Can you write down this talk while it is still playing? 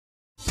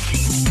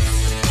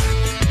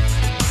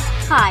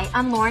Hi,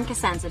 I'm Lauren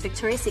Cosenza,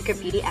 Victoria's Secret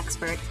beauty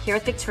expert, here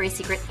with Victoria's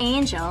Secret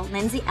angel,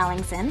 Lindsay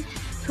Ellingson,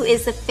 who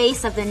is the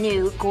face of the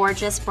new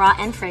gorgeous bra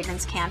and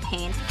fragrance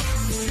campaign.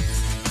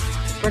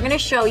 We're going to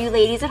show you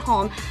ladies at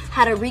home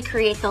how to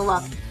recreate the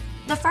look.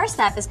 The first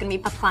step is going to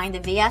be applying the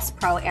VS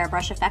Pro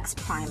Airbrush Effects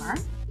Primer.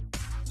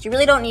 You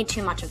really don't need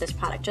too much of this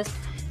product, just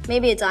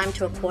maybe a dime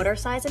to a quarter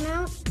size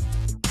amount.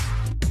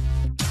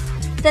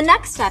 The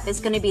next step is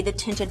going to be the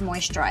tinted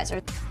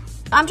moisturizer.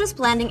 I'm just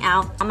blending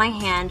out on my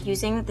hand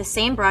using the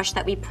same brush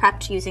that we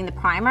prepped using the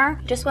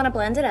primer. Just want to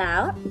blend it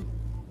out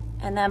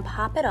and then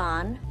pop it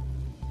on,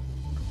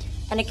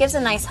 and it gives a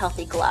nice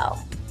healthy glow.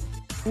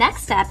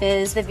 Next step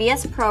is the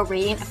VS Pro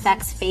Radiant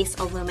Effects Face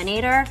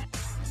Illuminator.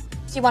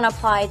 So you want to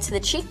apply it to the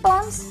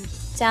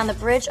cheekbones, down the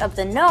bridge of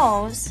the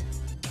nose,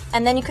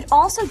 and then you could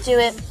also do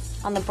it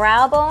on the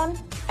brow bone,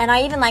 and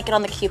I even like it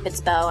on the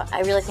Cupid's bow.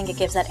 I really think it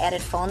gives that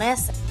added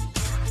fullness.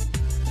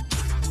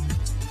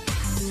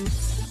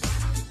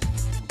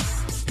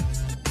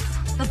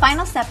 The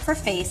final step for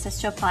face is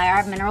to apply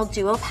our Mineral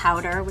Duo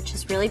powder, which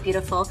is really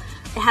beautiful.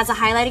 It has a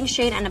highlighting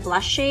shade and a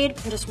blush shade,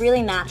 and just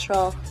really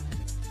natural.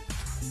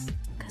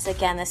 Because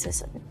again, this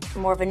is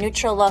more of a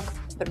neutral look,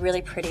 but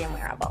really pretty and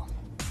wearable.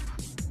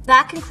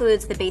 That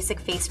concludes the basic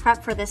face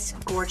prep for this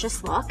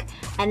gorgeous look,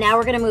 and now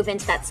we're going to move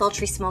into that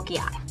sultry smoky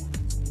eye.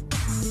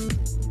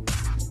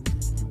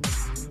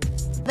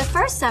 The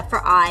first step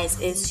for eyes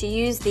is to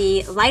use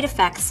the Light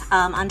Effects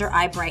Under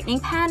Eye Brightening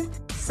Pen.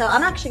 So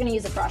I'm actually going to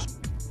use a brush.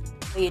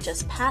 You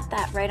just pat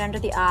that right under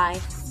the eye,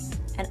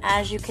 and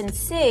as you can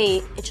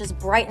see, it just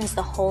brightens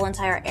the whole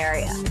entire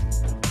area.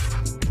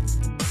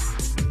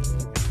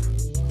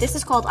 This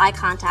is called eye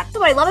contact.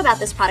 What I love about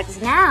this product is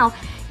now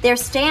they're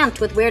stamped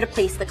with where to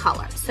place the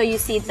color. So you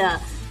see the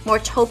more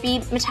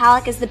taupey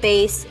metallic is the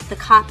base, the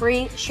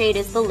coppery shade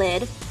is the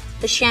lid,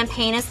 the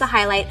champagne is the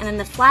highlight, and then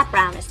the flat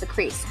brown is the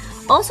crease.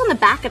 Also on the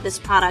back of this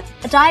product,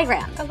 a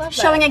diagram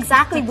showing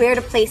exactly where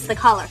to place the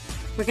color.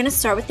 We're gonna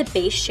start with the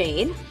base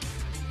shade.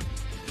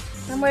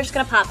 And we're just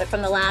going to pop it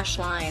from the lash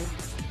line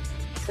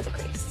to the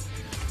crease.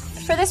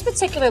 For this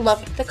particular look,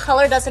 the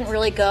color doesn't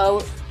really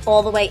go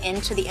all the way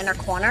into the inner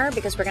corner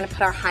because we're going to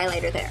put our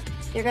highlighter there.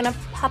 You're going to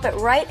pop it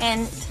right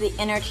into the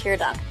inner tear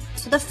duct.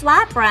 So the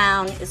flat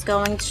brown is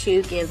going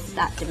to give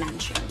that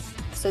dimension.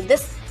 So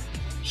this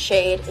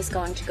shade is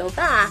going to go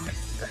back,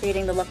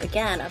 creating the look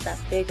again of that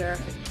bigger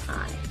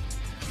eye.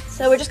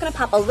 So we're just going to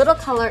pop a little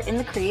color in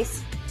the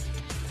crease.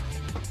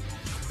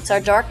 It's our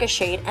darkest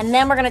shade, and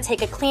then we're going to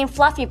take a clean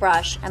fluffy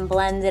brush and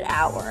blend it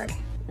outward.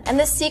 And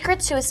the secret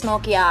to a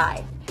smoky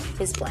eye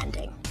is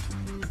blending,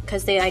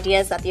 because the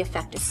idea is that the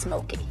effect is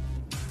smoky.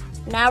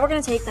 Now we're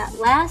going to take that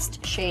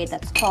last shade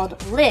that's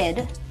called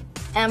Lid,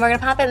 and we're going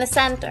to pop it in the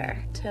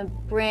center to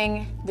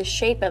bring the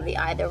shape of the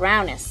eye, the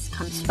roundness,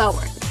 comes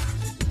forward.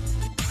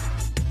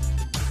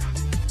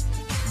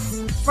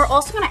 We're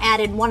also going to add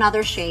in one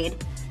other shade,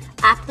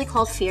 aptly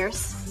called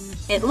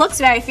Fierce. It looks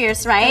very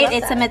fierce, right?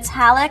 It's a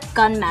metallic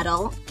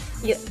gunmetal.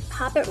 You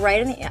pop it right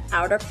in the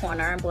outer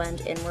corner and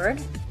blend inward.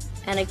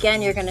 And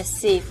again, you're gonna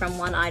see from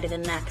one eye to the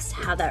next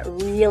how that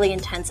really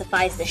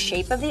intensifies the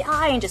shape of the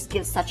eye and just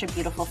gives such a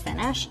beautiful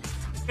finish.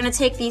 We're gonna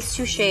take these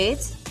two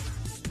shades,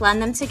 blend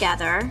them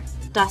together,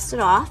 dust it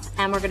off,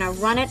 and we're gonna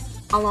run it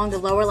along the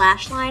lower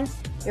lash line.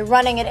 You're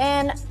running it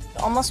in,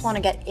 you almost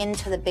wanna get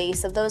into the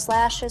base of those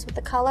lashes with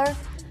the color,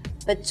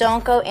 but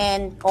don't go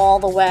in all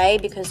the way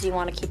because you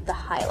wanna keep the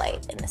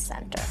highlight in the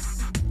center.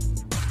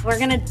 We're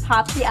gonna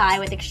pop the eye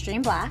with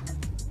Extreme Black.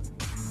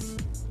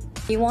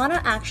 You wanna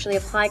actually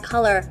apply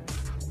color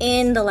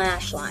in the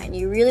lash line.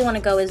 You really wanna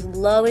go as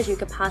low as you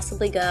could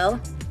possibly go.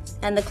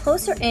 And the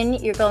closer in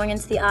you're going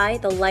into the eye,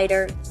 the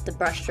lighter the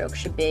brush stroke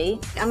should be.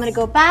 I'm gonna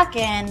go back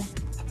in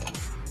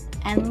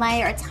and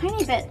layer a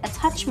tiny bit, a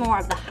touch more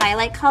of the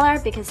highlight color,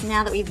 because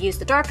now that we've used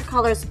the darker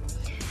colors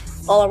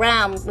all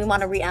around, we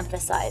wanna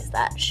re-emphasize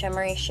that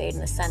shimmery shade in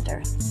the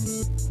center.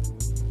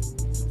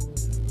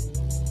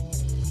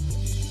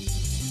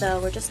 So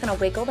we're just gonna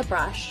wiggle the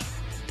brush.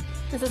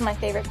 This is my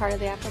favorite part of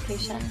the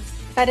application.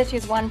 If I had to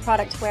choose one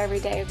product to wear every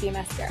day, it would be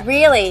mascara.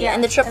 Really? Yeah,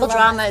 and the Triple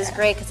Drama mascara is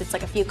great because it's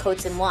like a few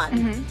coats in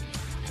one.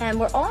 And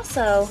we're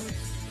also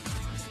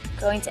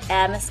going to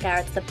add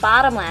mascara to the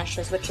bottom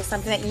lashes, which is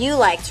something that you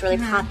like to really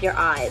pop your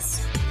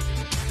eyes.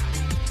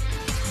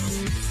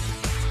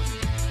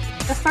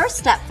 The first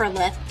step for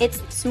lip,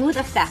 it's Smooth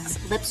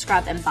Effects Lip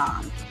Scrub and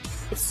Balm.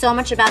 It's so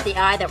much about the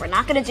eye that we're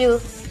not gonna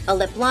do a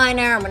lip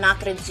liner, and we're not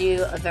gonna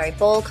do a very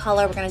bold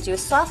color. We're gonna do a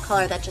soft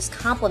color that just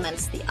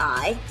complements the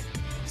eye.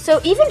 So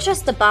even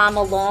just the balm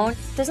alone,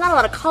 there's not a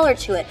lot of color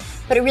to it,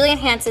 but it really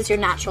enhances your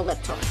natural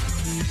lip tone.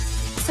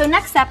 So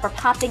next step, we're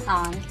popping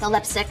on the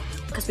lipstick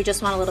because we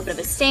just want a little bit of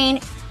a stain.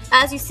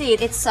 As you see,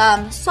 it's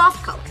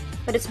soft color,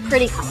 but it's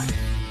pretty color.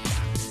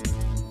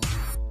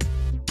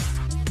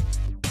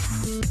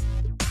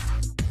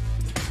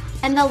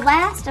 And the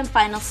last and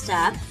final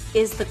step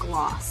is the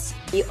gloss.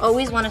 You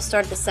always want to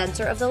start at the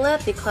center of the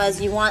lip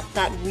because you want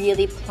that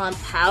really plump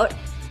pout.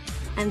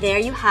 And there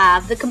you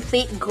have the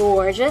complete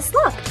gorgeous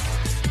look.